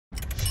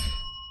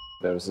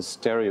There is a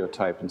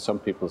stereotype in some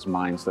people's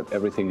minds that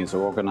everything is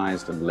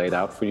organized and laid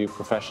out for you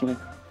professionally.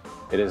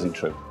 It isn't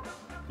true.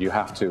 You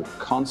have to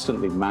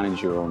constantly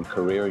manage your own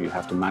career, you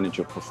have to manage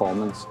your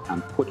performance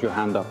and put your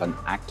hand up and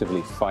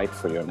actively fight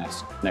for your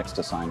next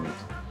assignment.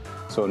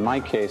 So in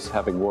my case,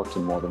 having worked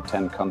in more than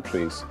 10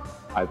 countries,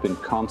 I've been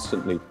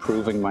constantly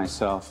proving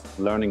myself,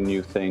 learning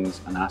new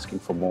things and asking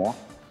for more.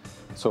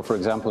 So for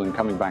example, in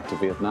coming back to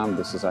Vietnam,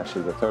 this is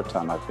actually the third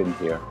time I've been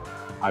here.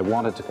 I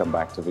wanted to come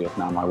back to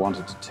Vietnam. I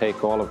wanted to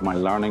take all of my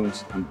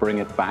learnings and bring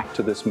it back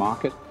to this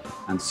market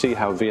and see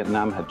how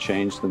Vietnam had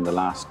changed in the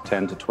last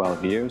 10 to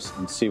 12 years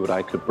and see what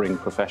I could bring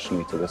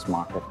professionally to this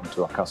market and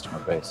to our customer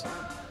base.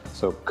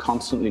 So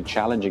constantly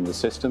challenging the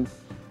system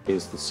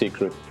is the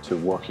secret to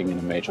working in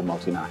a major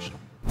multinational.